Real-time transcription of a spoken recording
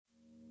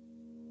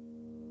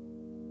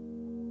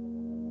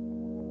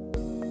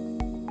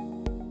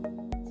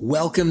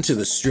Welcome to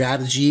the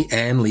Strategy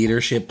and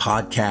Leadership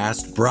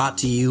Podcast, brought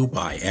to you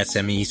by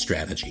SME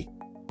Strategy.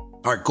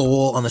 Our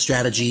goal on the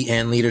Strategy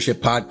and Leadership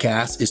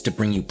Podcast is to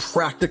bring you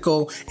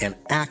practical and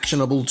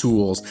actionable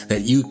tools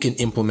that you can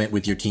implement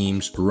with your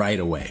teams right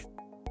away.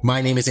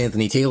 My name is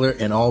Anthony Taylor,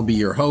 and I'll be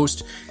your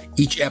host.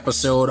 Each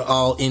episode,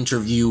 I'll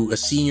interview a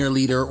senior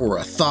leader or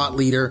a thought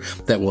leader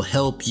that will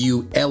help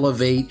you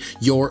elevate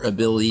your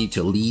ability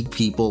to lead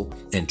people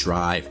and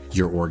drive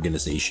your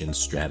organization's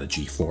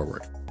strategy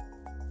forward.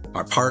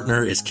 Our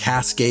partner is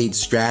Cascade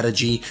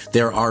Strategy.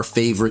 They're our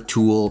favorite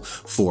tool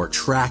for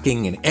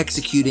tracking and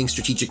executing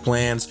strategic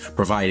plans,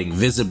 providing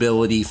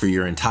visibility for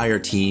your entire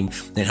team,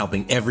 and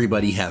helping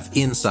everybody have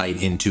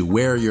insight into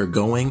where you're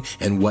going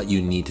and what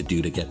you need to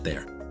do to get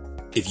there.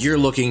 If you're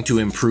looking to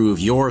improve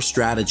your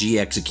strategy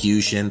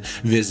execution,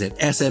 visit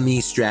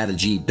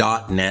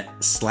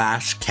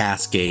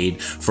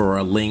smestrategy.net/cascade for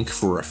a link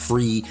for a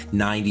free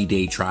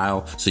 90-day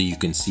trial so you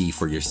can see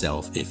for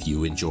yourself if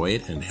you enjoy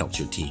it and helps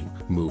your team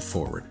move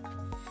forward.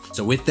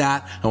 So with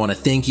that, I want to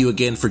thank you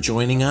again for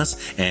joining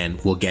us, and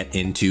we'll get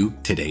into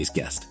today's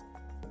guest.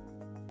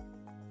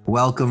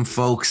 Welcome,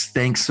 folks.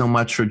 Thanks so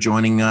much for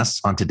joining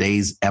us on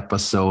today's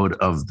episode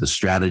of the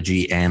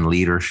Strategy and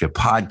Leadership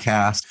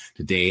Podcast.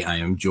 Today, I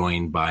am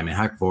joined by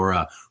Mahak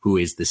Vohra, who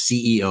is the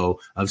CEO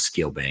of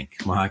Skillbank.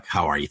 Mahak,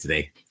 how are you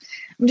today?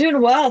 I'm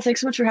doing well.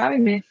 Thanks so much for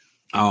having me.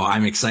 Oh,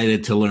 I'm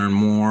excited to learn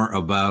more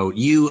about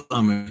you.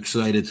 I'm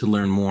excited to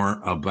learn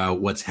more about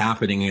what's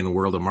happening in the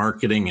world of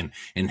marketing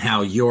and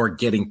how you're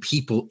getting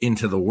people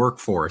into the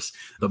workforce.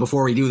 But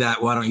before we do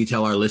that, why don't you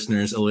tell our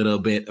listeners a little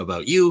bit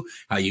about you,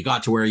 how you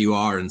got to where you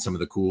are, and some of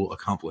the cool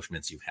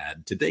accomplishments you've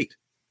had to date.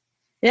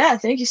 Yeah,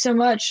 thank you so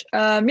much.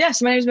 So my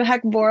name is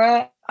Mahak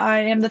Vohra. I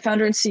am the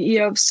founder and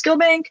CEO of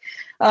Skillbank.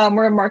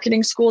 We're a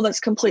marketing school that's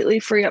completely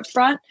free up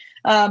front.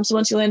 So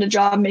once you land a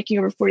job making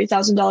over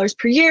 $40,000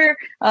 per year,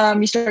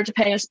 you start to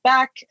pay us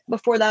back.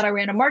 Before that, I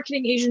ran a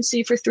marketing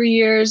agency for 3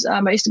 years.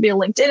 I used to be a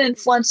LinkedIn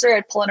influencer.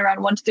 I'd pull in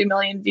around 1 to 3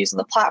 million views on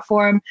the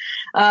platform.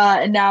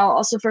 And now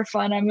also for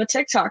fun, I'm a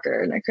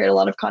TikToker and I create a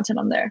lot of content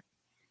on there.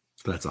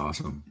 That's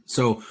awesome.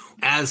 So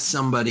as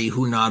somebody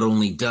who not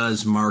only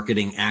does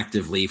marketing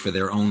actively for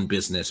their own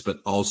business, but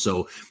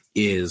also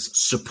is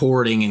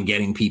supporting and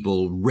getting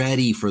people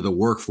ready for the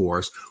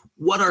workforce,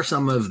 what are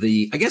some of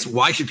the,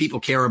 why should people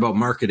care about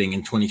marketing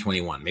in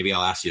 2021? Maybe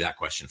I'll ask you that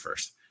question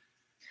first.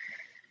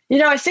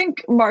 I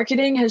think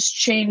marketing has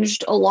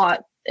changed a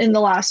lot in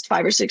the last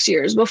 5 or 6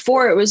 years.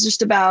 Before, it was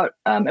just about,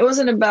 it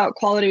wasn't about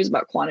quality, it was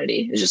about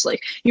quantity. It was just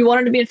like, you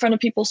wanted to be in front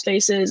of people's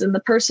faces, and the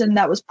person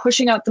that was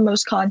pushing out the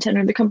most content,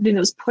 or the company that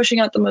was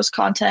pushing out the most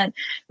content,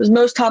 was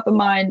most top of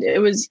mind. It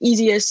was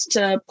easiest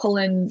to pull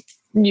in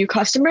new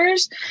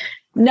customers.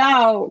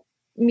 Now,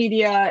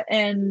 media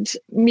and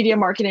media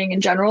marketing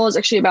in general is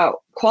actually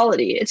about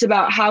quality. It's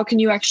about how can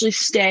you actually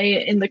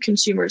stay in the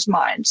consumer's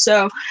mind.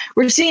 So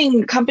we're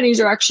seeing companies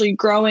are actually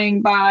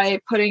growing by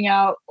putting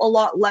out a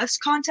lot less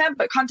content,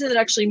 but content that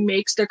actually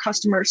makes their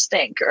customers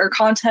think, or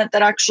content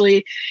that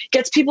actually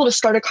gets people to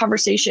start a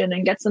conversation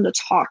and gets them to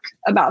talk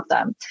about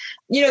them.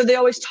 They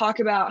always talk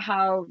about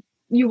how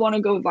you want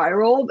to go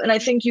viral. And I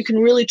think you can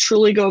really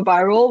truly go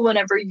viral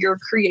whenever you're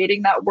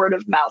creating that word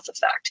of mouth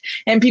effect.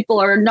 And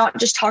people are not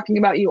just talking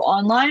about you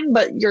online,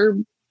 but you're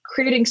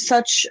creating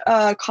such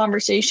a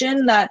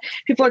conversation that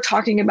people are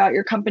talking about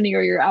your company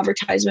or your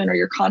advertisement or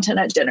your content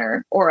at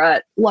dinner or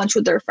at lunch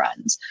with their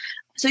friends.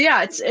 So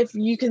yeah, it's if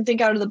you can think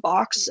out of the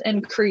box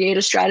and create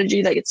a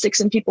strategy that sticks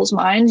in people's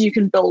minds, you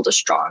can build a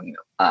strong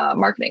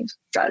marketing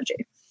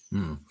strategy.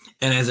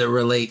 And as it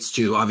relates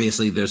to,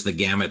 obviously, there's the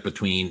gamut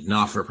between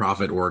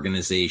not-for-profit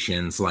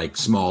organizations like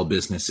small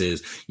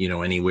businesses,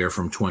 anywhere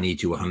from 20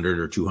 to 100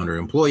 or 200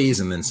 employees,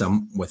 and then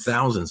some with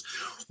thousands.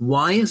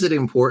 Why is it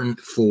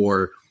important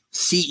for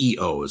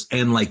CEOs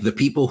and the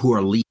people who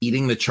are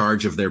leading the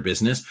charge of their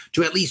business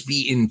to at least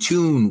be in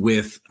tune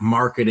with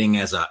marketing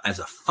as a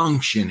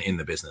function in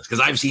the business? Because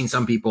I've seen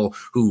some people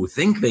who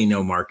think they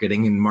know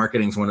marketing, and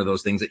marketing is one of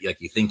those things that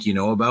you think you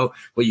know about,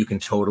 but you can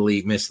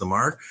totally miss the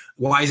mark.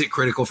 Why is it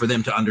critical for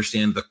them to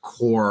understand the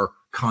core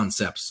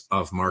concepts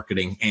of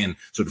marketing and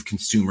sort of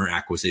consumer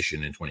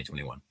acquisition in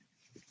 2021?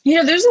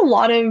 There's a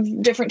lot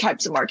of different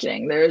types of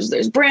marketing.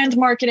 There's brand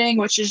marketing,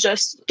 which is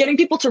just getting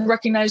people to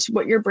recognize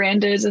what your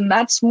brand is. And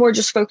that's more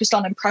just focused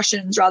on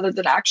impressions rather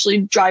than actually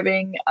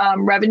driving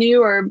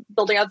revenue or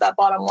building out that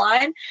bottom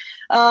line.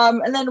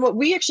 And then what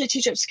we actually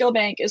teach at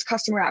Skillbank is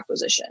customer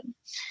acquisition.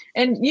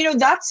 And,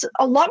 that's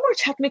a lot more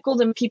technical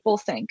than people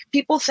think.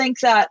 People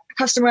think that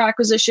customer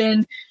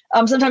acquisition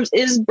sometimes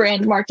is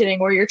brand marketing,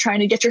 where you're trying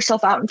to get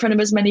yourself out in front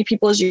of as many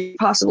people as you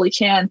possibly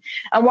can.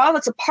 And while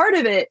that's a part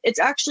of it, it's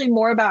actually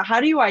more about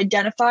how do you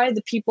identify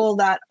the people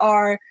that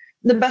are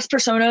the best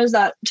personas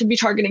that to be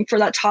targeting for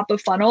that top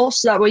of funnel,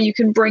 so that way you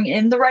can bring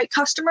in the right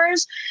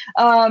customers.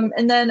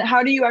 And then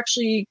how do you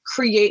actually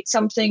create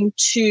something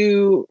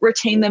to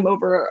retain them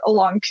over a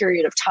long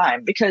period of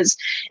time? Because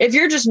if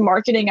you're just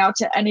marketing out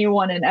to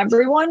anyone and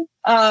everyone,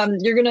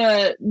 you're going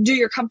to do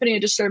your company a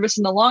disservice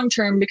in the long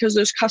term, because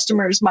those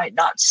customers might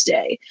not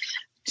stay.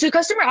 So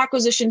customer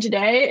acquisition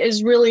today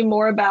is really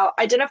more about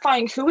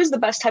identifying who is the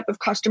best type of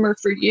customer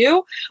for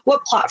you,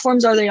 what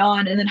platforms are they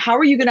on, and then how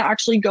are you going to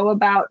actually go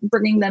about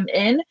bringing them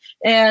in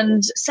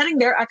and setting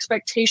their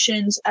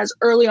expectations as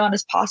early on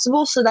as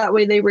possible so that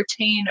way they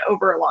retain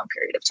over a long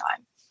period of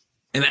time.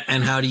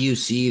 And how do you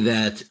see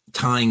that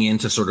tying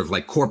into sort of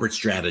like corporate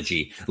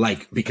strategy?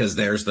 Like, because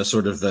there's the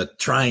sort of the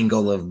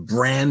triangle of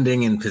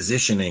branding and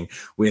positioning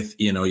with,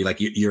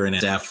 you're an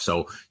SF.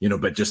 So,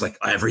 but just like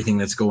everything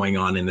that's going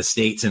on in the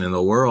States and in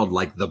the world,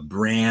 like the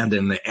brand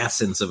and the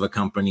essence of a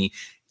company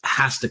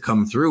has to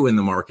come through in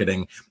the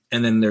marketing.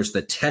 And then there's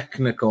the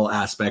technical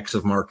aspects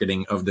of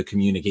marketing of the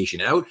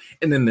communication out.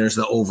 And then there's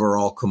the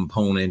overall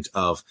component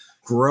of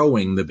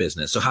growing the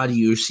business. So how do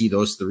you see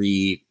those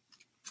three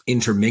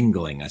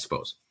intermingling, I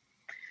suppose?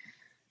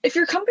 If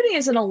your company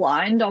isn't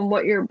aligned on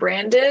what your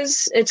brand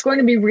is, it's going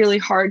to be really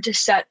hard to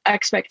set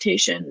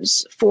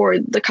expectations for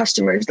the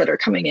customers that are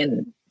coming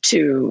in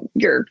to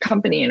your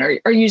company and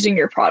are using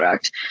your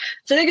product.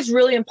 So I think it's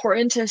really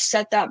important to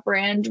set that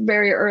brand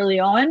very early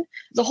on.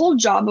 The whole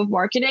job of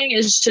marketing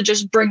is to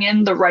just bring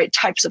in the right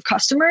types of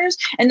customers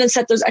and then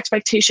set those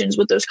expectations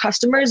with those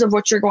customers of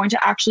what you're going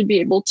to actually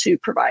be able to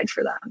provide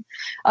for them.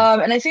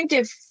 And I think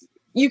if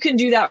you can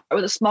do that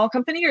with a small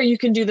company, or you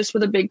can do this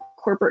with a big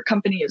corporate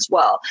company as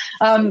well.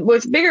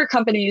 With bigger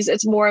companies,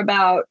 it's more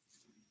about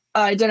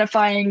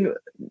identifying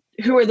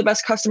who are the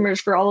best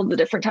customers for all of the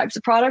different types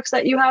of products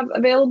that you have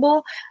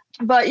available.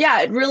 But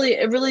yeah, it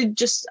really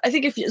just, I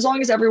think as long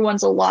as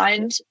everyone's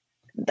aligned,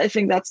 I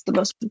think that's the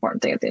most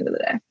important thing at the end of the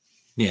day.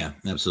 Yeah,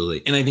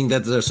 absolutely. And I think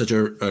that's such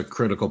a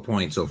critical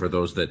point. So for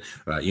those that,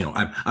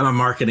 I'm a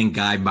marketing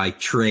guy by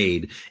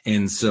trade.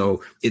 And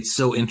so it's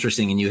so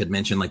interesting. And you had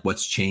mentioned like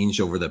what's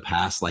changed over the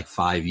past like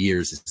 5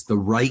 years. It's the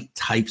right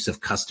types of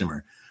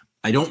customer.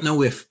 I don't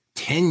know if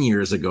 10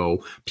 years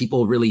ago,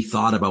 people really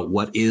thought about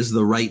what is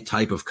the right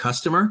type of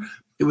customer.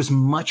 It was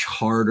much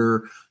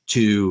harder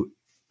to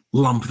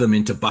lump them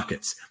into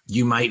buckets.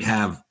 You might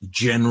have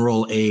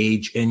general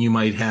age and you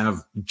might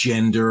have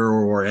gender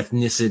or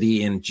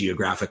ethnicity and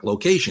geographic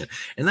location.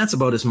 And that's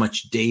about as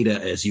much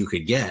data as you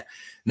could get.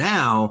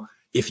 Now,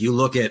 if you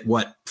look at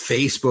what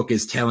Facebook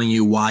is telling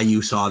you why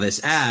you saw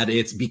this ad,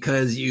 it's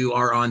because you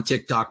are on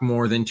TikTok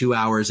more than 2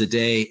 hours a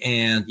day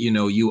and,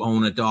 you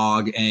own a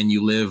dog and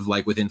you live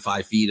like within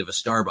 5 feet of a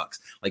Starbucks.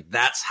 Like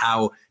that's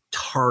how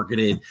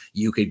targeted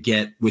you could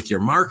get with your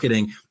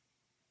marketing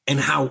and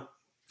how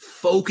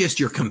focused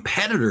your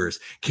competitors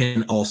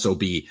can also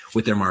be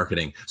with their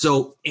marketing.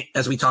 So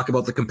as we talk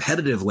about the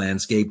competitive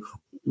landscape,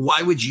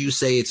 why would you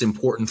say it's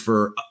important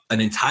for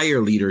an entire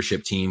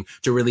leadership team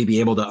to really be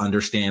able to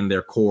understand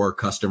their core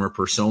customer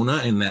persona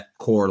and that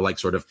core, like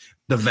sort of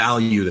the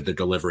value that they're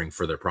delivering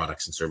for their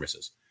products and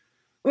services?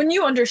 When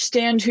you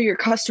understand who your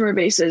customer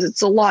base is,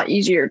 it's a lot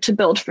easier to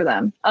build for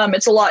them.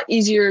 It's a lot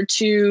easier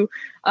to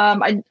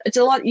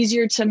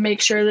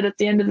make sure that at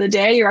the end of the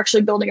day, you're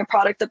actually building a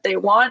product that they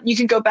want. You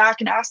can go back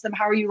and ask them,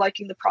 how are you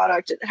liking the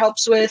product? It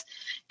helps with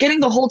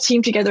getting the whole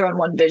team together on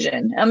one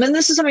vision. And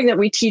this is something that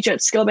we teach at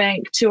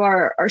Skillbank to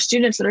our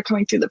students that are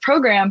coming through the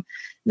program,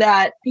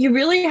 that you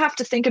really have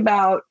to think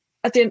about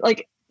at the end,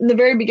 like in the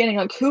very beginning,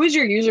 like who is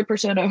your user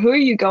persona? Who are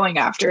you going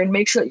after? And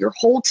make sure that your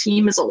whole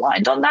team is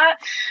aligned on that.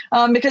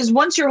 Because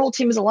once your whole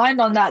team is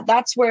aligned on that,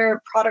 that's where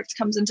product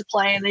comes into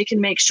play and they can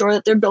make sure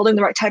that they're building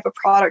the right type of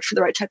product for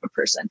the right type of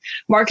person.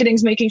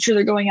 Marketing's making sure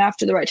they're going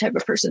after the right type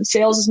of person.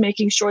 Sales is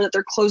making sure that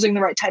they're closing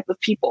the right type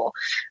of people.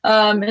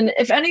 And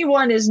if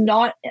anyone is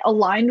not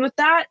aligned with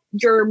that,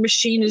 your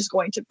machine is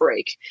going to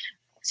break.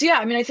 So yeah,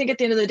 I think at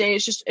the end of the day,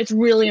 it's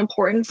really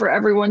important for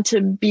everyone to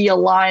be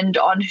aligned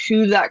on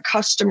who that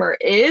customer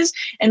is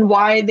and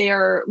why they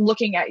are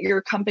looking at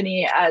your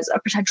company as a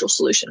potential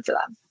solution for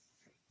them.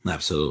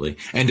 Absolutely.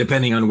 And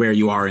depending on where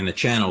you are in the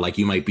channel, like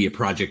you might be a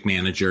project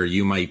manager,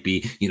 you might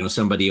be,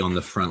 somebody on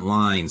the front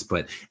lines,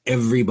 but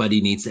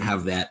everybody needs to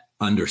have that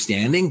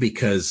understanding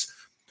because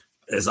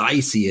as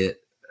I see it,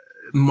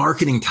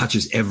 marketing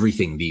touches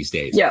everything these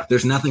days. Yeah.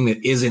 There's nothing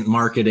that isn't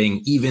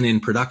marketing, even in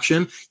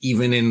production,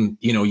 even in,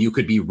 you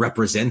could be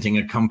representing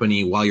a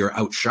company while you're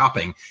out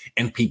shopping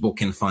and people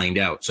can find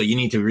out. So you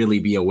need to really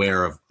be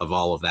aware of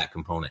all of that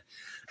component.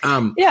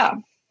 Yeah,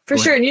 for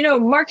sure.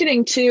 And,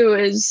 marketing too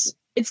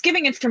it's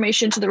giving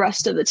information to the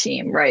rest of the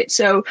team, right?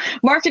 So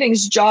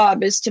marketing's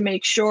job is to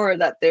make sure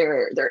that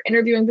they're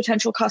interviewing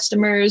potential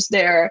customers,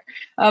 they're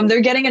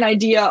getting an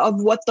idea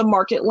of what the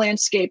market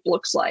landscape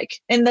looks like.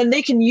 And then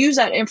they can use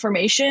that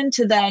information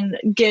to then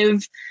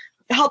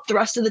help the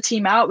rest of the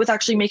team out with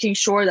actually making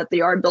sure that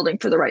they are building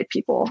for the right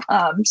people.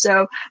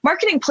 So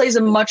marketing plays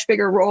a much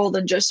bigger role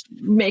than just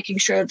making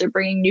sure that they're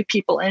bringing new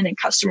people in and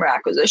customer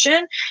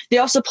acquisition. They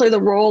also play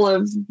the role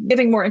of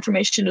giving more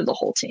information to the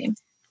whole tean.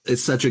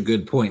 It's such a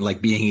good point,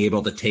 like being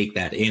able to take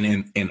that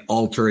in and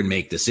alter and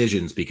make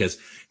decisions because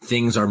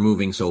things are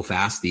moving so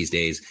fast these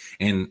days.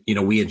 And,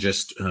 we had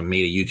just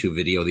made a YouTube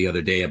video the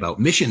other day about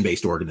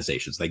mission-based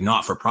organizations, like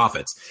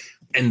not-for-profits.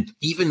 And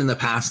even in the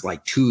past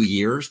like 2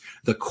 years,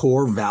 the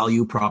core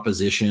value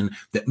proposition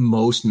that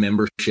most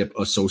membership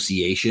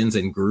associations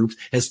and groups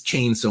has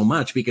changed so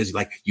much, because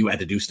like you had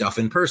to do stuff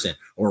in person,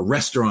 or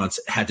restaurants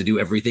had to do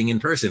everything in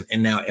person,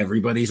 and now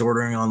everybody's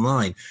ordering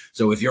online.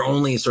 So if you're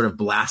only sort of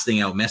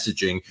blasting out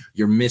messaging,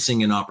 you're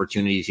missing an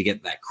opportunity to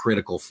get that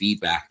critical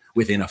feedback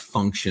within a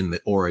function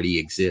that already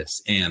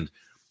exists. And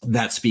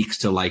that speaks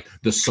to like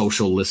the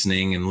social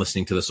listening and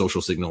listening to the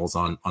social signals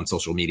on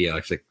social media.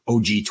 It's like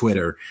OG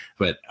Twitter,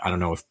 but I don't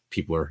know if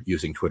people are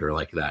using Twitter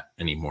like that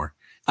anymore.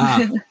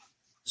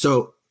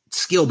 So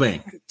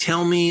Skillbank,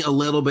 tell me a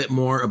little bit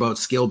more about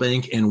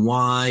Skillbank and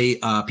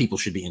why people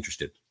should be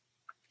interested.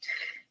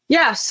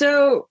 Yeah.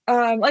 So,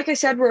 like I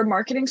said, we're a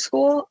marketing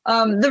school.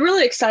 The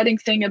really exciting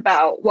thing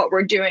about what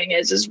we're doing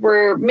is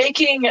we're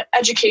making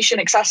education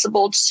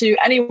accessible to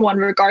anyone,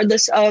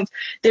 regardless of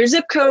their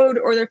zip code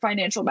or their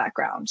financial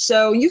background.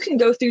 So you can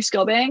go through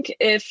Skillbank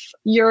if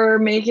you're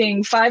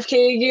making $5K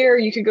a year.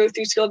 You could go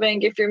through Skillbank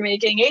if you're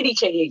making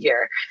 $80K a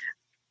year.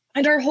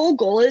 And our whole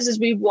goal is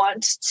we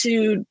want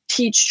to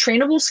teach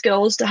trainable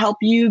skills to help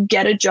you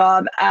get a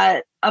job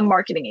at a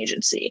marketing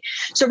agency.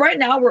 So right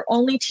now we're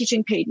only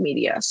teaching paid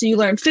media. So you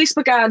learn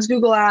Facebook ads,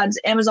 Google ads,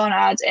 Amazon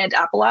ads, and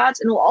Apple ads,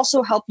 and we'll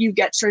also help you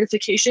get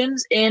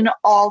certifications in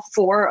all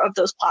 4 of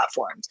those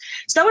platforms.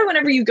 So that way,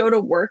 whenever you go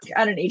to work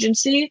at an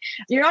agency,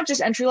 you're not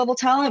just entry-level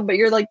talent, but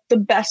you're like the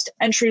best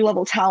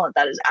entry-level talent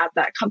that is at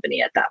that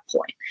company at that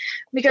point.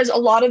 Because a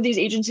lot of these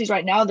agencies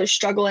right now, they're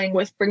struggling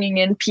with bringing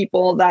in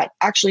people that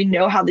actually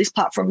know how these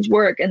platforms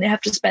work, and they have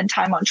to spend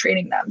time on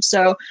training them.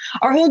 So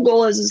our whole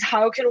goal is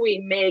how can we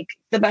make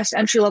the best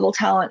entry-level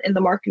talent in the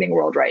marketing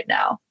world right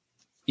now?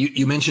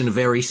 You mentioned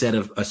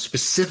a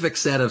specific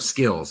set of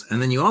skills.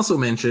 And then you also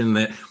mentioned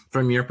that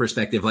from your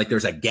perspective, like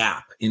there's a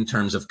gap in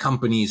terms of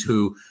companies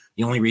who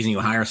the only reason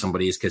you hire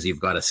somebody is because you've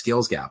got a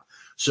skills gap.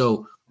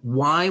 So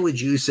why would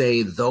you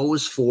say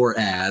those 4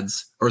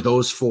 ads or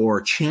those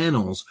 4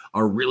 channels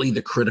are really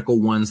the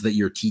critical ones that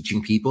you're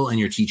teaching people and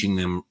you're teaching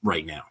them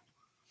right now?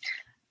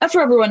 That's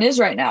where everyone is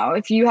right now.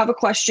 If you have a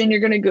question, you're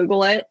going to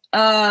Google it.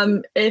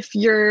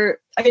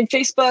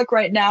 Facebook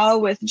right now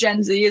with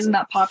Gen Z isn't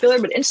that popular,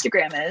 but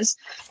Instagram is.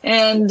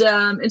 And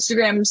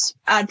Instagram's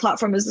ad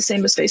platform is the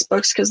same as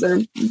Facebook's because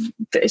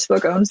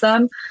Facebook owns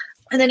them.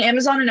 And then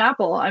Amazon and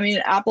Apple. I mean,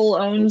 Apple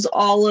owns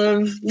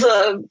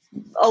a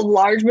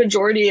large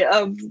majority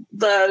of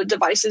the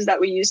devices that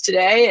we use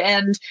today.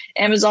 And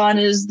Amazon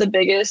is the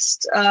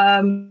biggest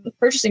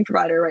purchasing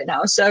provider right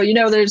now. So,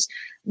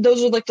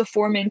 those are like the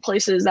 4 main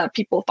places that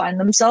people find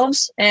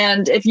themselves.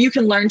 And if you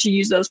can learn to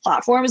use those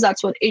platforms,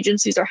 that's what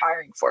agencies are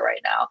hiring for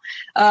right now.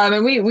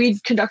 And we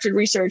conducted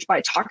research by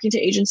talking to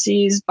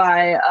agencies,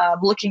 by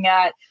looking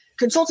at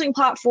consulting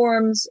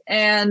platforms.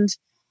 And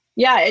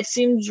yeah, it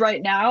seems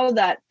right now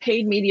that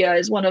paid media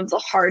is one of the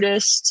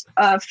hardest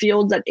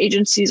fields that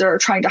agencies are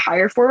trying to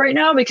hire for right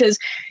now. Because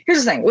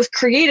here's the thing, with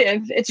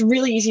creative, it's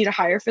really easy to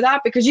hire for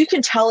that because you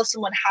can tell if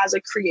someone has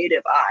a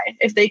creative eye.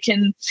 If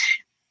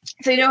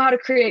they know how to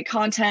create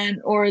content,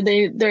 or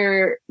they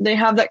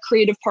have that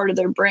creative part of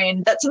their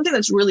brain. That's something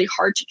that's really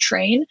hard to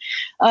train.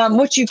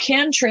 What you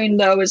can train,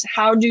 though, is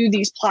how do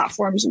these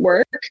platforms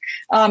work,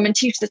 and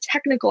teach the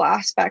technical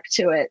aspect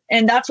to it.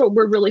 And that's what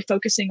we're really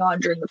focusing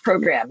on during the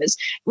program is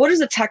what is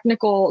the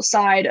technical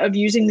side of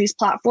using these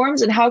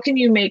platforms, and how can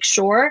you make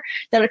sure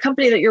that a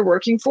company that you're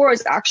working for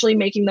is actually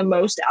making the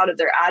most out of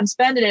their ad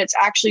spend and it's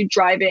actually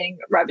driving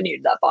revenue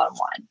to that bottom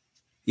line.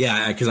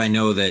 Yeah, because I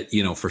know that,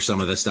 for some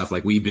of this stuff,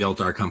 like we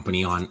built our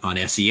company on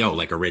SEO,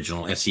 like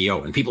original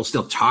SEO, and people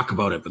still talk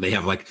about it, but they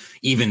have like,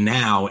 even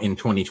now in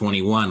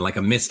 2021, like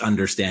a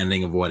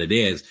misunderstanding of what it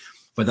is.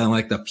 But then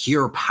like the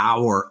pure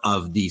power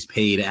of these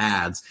paid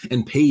ads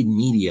and paid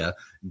media,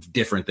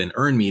 different than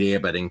earned media,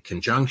 but in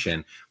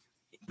conjunction,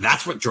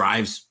 that's what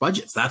drives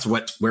budgets. That's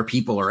where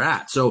people are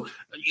at. So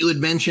you had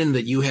mentioned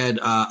that you had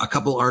a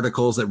couple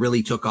articles that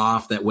really took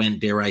off that went,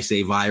 dare I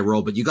say,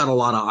 viral, but you got a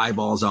lot of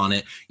eyeballs on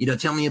it.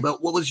 Tell me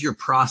about what was your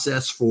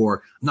process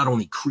for not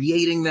only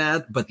creating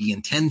that, but the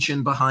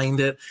intention behind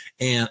it,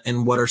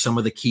 and what are some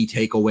of the key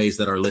takeaways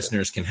that our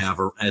listeners can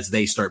have as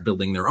they start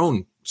building their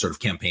own sort of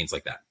campaigns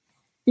like that?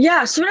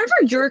 Yeah. So whenever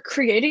you're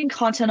creating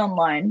content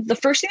online, the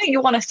first thing that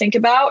you want to think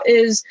about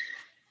is,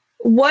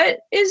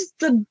 what is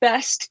the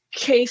best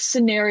case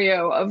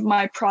scenario of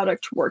my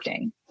product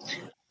working?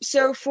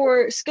 So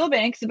for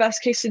Skillbank, the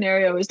best case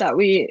scenario is that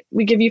we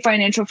give you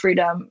financial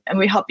freedom and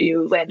we help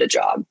you land a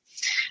job.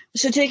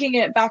 So taking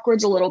it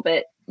backwards a little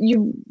bit,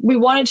 we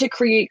wanted to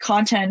create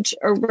content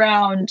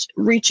around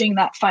reaching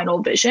that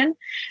final vision.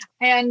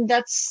 And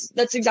that's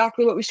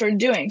exactly what we started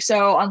doing.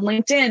 So on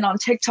LinkedIn, on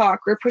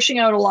TikTok, we're pushing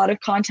out a lot of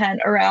content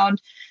around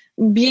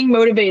being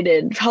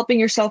motivated, helping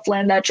yourself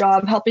land that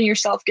job, helping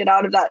yourself get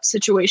out of that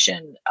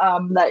situation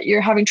that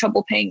you're having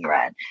trouble paying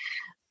rent.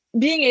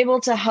 Being able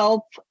to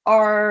help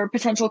our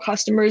potential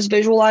customers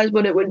visualize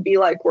what it would be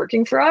like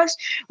working for us,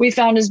 we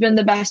found has been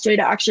the best way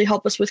to actually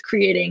help us with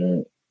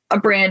creating a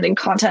brand and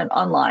content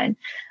online.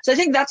 So I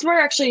think that's where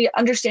actually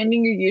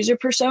understanding your user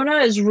persona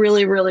is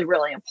really, really,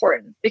 really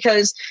important,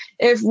 because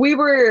if we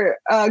were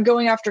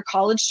going after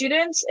college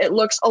students, it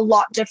looks a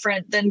lot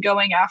different than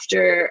going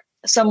after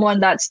someone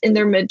that's in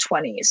their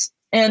mid-20s.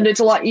 And it's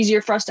a lot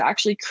easier for us to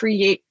actually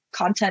create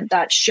content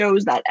that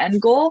shows that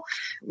end goal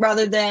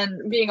rather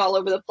than being all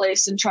over the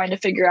place and trying to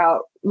figure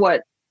out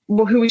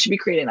who we should be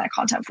creating that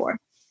content for.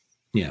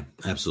 Yeah,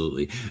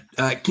 absolutely.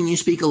 Can you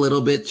speak a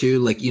little bit to,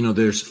 like,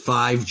 there's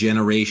 5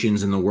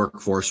 generations in the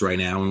workforce right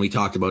now, and we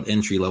talked about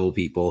entry-level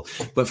people,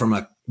 but from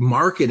a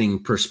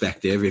marketing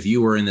perspective, if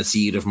you were in the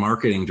seat of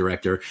marketing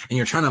director and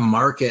you're trying to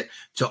market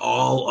to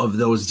all of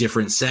those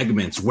different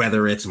segments,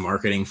 whether it's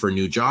marketing for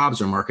new jobs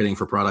or marketing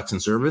for products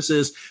and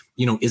services,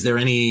 is there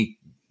any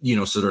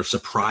sort of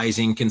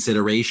surprising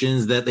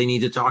considerations that they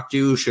need to talk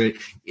to?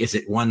 Is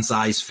it one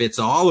size fits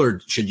all,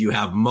 or should you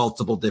have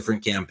multiple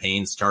different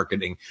campaigns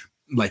targeting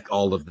like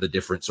all of the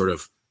different sort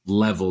of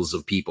levels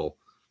of people?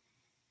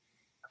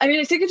 I mean,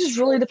 I think it just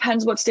really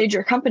depends what stage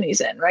your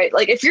company's in, right?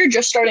 Like if you're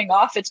just starting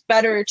off, it's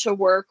better to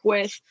work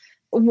with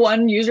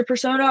one user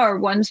persona or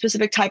one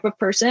specific type of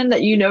person that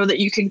that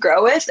you can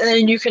grow with, and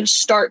then you can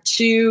start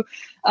to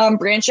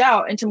branch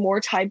out into more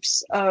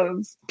types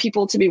of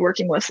people to be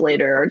working with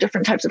later, or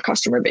different types of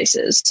customer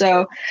bases.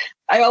 So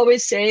I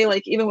always say,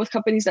 like, even with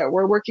companies that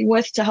we're working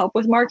with to help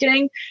with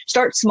marketing,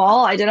 start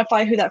small,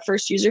 identify who that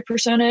first user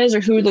persona is, or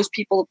who those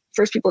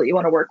first people that you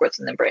want to work with,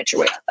 and then branch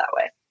your way out that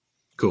way.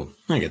 Cool.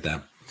 I get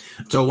that.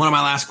 So one of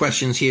my last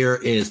questions here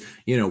is,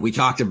 we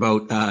talked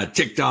about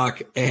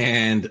TikTok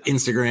and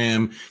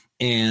Instagram,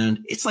 and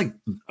it's like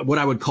what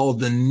I would call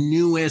the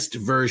newest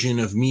version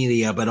of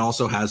media, but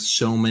also has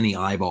so many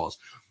eyeballs.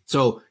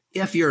 So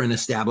if you're an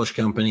established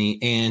company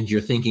and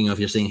you're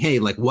saying, hey,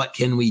 like, what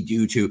can we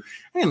do to,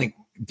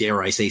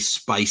 dare I say,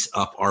 spice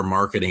up our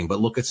marketing, but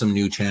look at some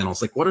new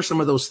channels? Like, what are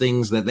some of those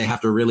things that they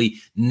have to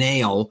really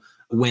nail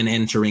when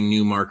entering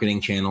new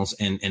marketing channels,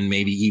 and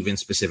maybe even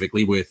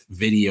specifically with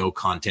video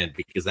content,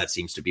 because that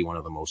seems to be one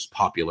of the most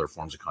popular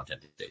forms of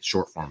content these days,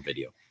 short form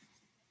video?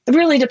 It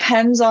really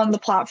depends on the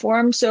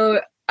platform.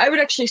 So I would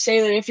actually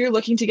say that if you're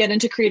looking to get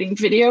into creating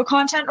video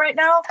content right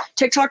now,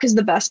 TikTok is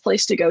the best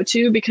place to go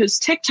to, because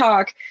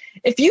TikTok,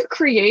 if you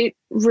create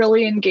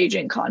really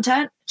engaging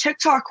content,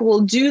 TikTok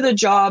will do the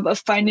job of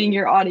finding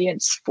your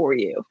audience for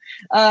you.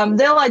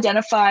 They'll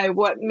identify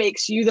what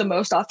makes you the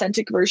most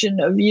authentic version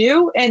of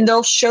you, and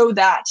they'll show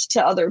that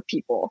to other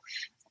people.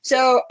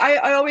 So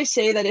I always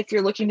say that if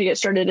you're looking to get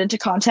started into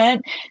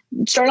content,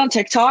 start on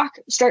TikTok,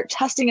 start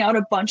testing out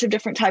a bunch of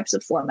different types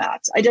of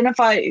formats.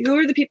 Identify who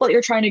are the people that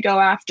you're trying to go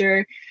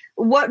after.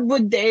 What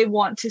would they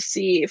want to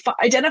see?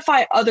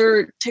 Identify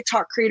other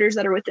TikTok creators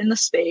that are within the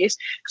space,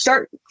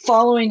 start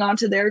following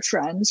onto their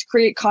trends,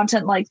 create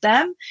content like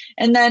them.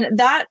 And then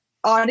that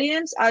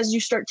audience, as you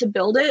start to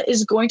build it,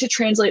 is going to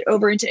translate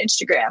over into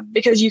Instagram,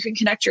 because you can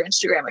connect your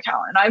Instagram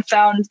account. And I've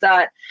found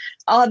that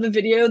I'll have a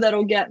video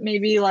that'll get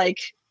maybe like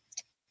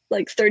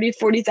 30,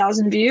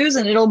 40,000 views,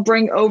 and it'll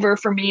bring over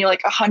for me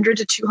like 100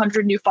 to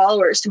 200 new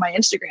followers to my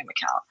Instagram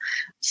account.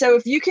 So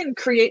if you can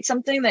create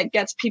something that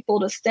gets people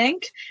to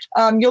think,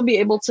 you'll be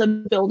able to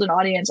build an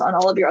audience on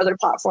all of your other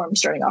platforms,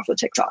 starting off with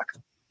TikTok.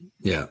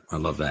 Yeah, I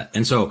love that.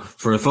 And so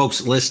for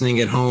folks listening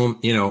at home,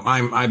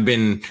 I'm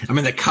in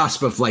the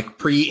cusp of like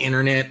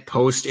pre-internet,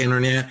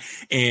 post-internet,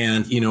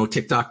 and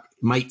TikTok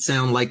might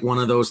sound like one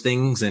of those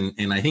things.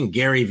 And I think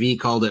Gary Vee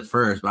called it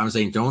first, but I'm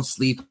saying don't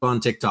sleep on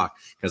TikTok,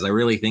 because I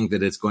really think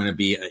that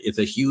it's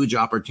a huge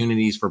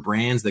opportunities for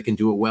brands that can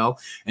do it well.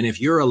 And if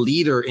you're a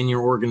leader in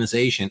your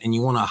organization and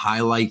you want to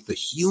highlight the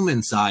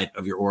human side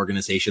of your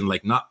organization,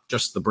 like not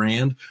just the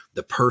brand,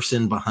 the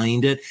person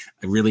behind it,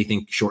 I really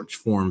think short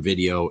form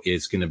video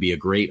is going to be a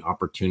great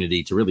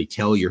opportunity to really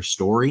tell your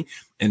story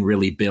and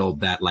really build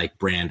that like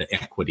brand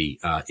equity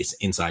is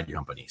inside your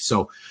company.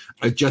 So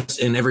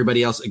and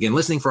everybody else, again,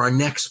 listening for our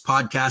next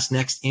podcast,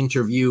 next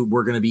interview,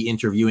 we're going to be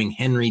interviewing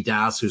Henry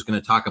Das, who's going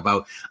to talk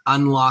about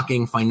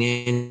unlocking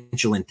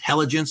financial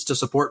intelligence to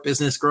support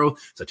business growth.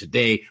 So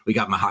today we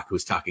got Mahak,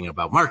 who's talking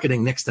about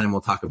marketing. Next time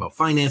we'll talk about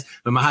finance.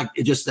 But Mahak,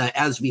 just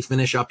as we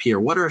finish up here,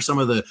 what are some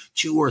of the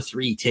 2 or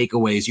 3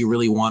 takeaways you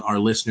really want our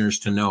listeners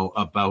to know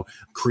about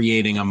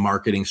creating a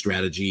marketing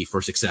strategy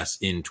for success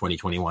in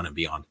 2021 and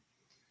beyond?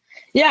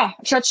 Yeah,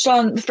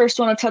 the first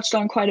one I've touched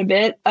on quite a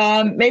bit.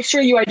 Make sure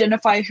you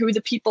identify who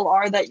the people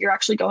are that you're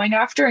actually going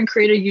after, and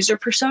create a user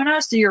persona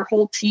so your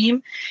whole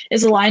team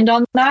is aligned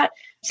on that.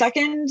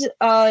 Second,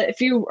 if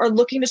you are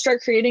looking to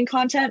start creating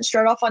content,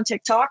 start off on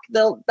TikTok.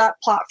 That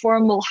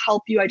platform will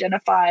help you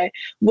identify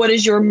what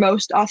is your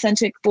most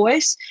authentic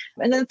voice.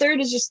 And then third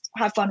is just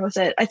have fun with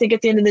it. I think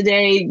at the end of the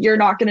day, you're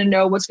not going to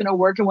know what's going to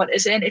work and what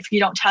isn't if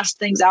you don't test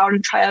things out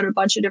and try out a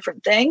bunch of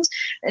different things.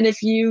 And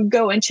if you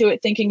go into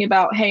it thinking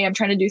about, hey, I'm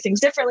trying to do things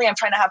differently, I'm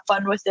trying to have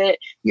fun with it,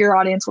 your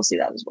audience will see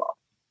that as well.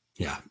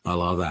 Yeah, I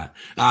love that.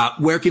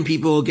 Where can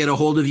people get a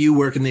hold of you?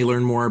 Where can they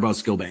learn more about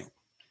Skillbank?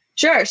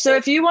 Sure. So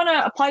if you want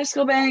to apply to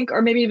Skillbank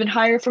or maybe even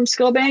hire from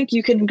Skillbank,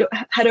 you can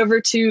head over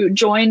to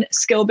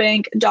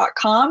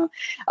joinskillbank.com.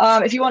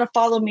 If you want to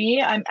follow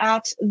me, I'm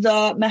at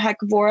the Mehek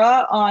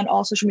Vora on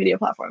all social media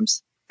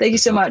platforms. Thank you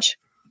so much.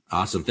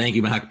 Awesome. Thank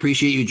you, Mehek.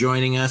 Appreciate you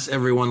joining us.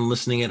 Everyone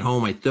listening at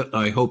home,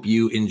 I hope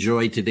you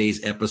enjoyed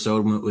today's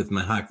episode with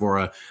Mehek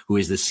Vora, who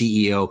is the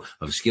CEO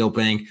of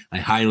Skillbank. I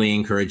highly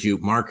encourage you.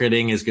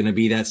 Marketing is going to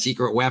be that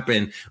secret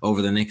weapon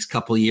over the next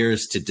couple of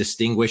years to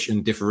distinguish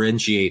and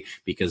differentiate,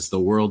 because the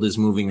world is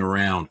moving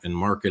around and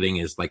marketing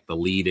is like the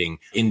leading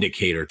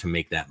indicator to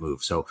make that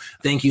move. So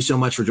thank you so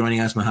much for joining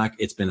us, Mehek.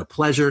 It's been a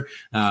pleasure.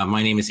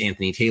 My name is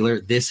Anthony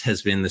Taylor. This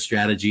has been the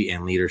Strategy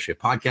and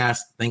Leadership Podcast.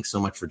 Thanks so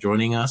much for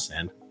joining us,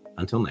 and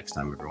until next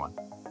time, everyone.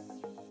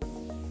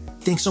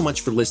 Thanks so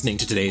much for listening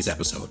to today's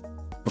episode.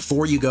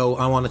 Before you go,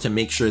 I wanted to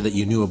make sure that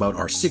you knew about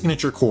our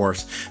signature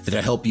course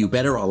that'll help you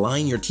better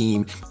align your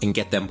team and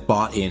get them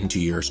bought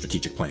into your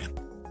strategic plan.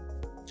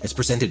 It's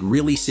presented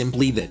really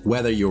simply that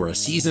whether you're a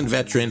seasoned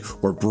veteran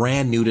or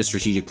brand new to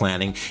strategic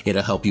planning,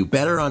 it'll help you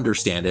better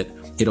understand it,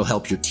 it'll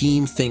help your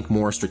team think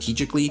more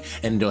strategically,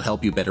 and it'll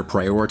help you better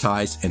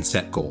prioritize and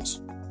set goals.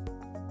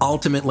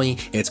 Ultimately,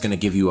 it's going to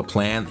give you a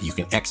plan that you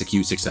can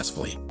execute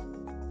successfully.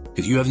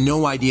 Because you have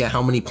no idea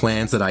how many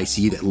plans that I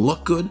see that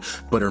look good,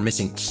 but are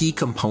missing key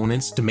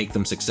components to make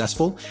them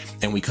successful.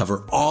 And we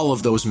cover all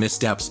of those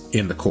missteps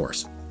in the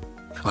course.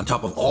 On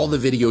top of all the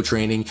video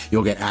training,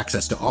 you'll get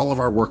access to all of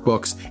our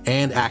workbooks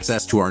and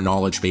access to our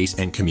knowledge base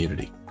and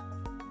community.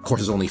 The course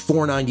is only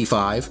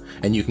 $4.95,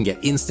 and you can get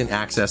instant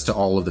access to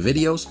all of the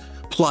videos.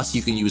 Plus,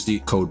 you can use the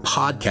code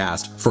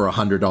PODCAST for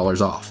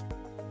 $100 off.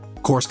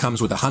 Course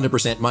comes with a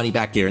 100% money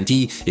back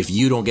guarantee. If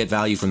you don't get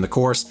value from the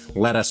course,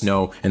 let us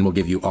know and we'll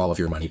give you all of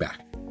your money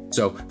back.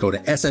 So go to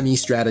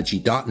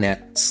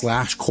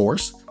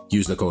smestrategy.net/course,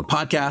 use the code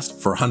podcast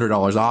for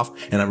 $100 off.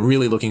 And I'm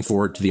really looking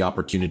forward to the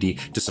opportunity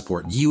to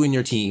support you and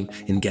your team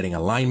in getting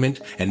alignment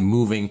and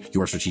moving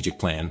your strategic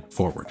plan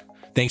forward.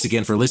 Thanks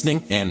again for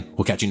listening, and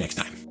we'll catch you next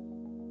time.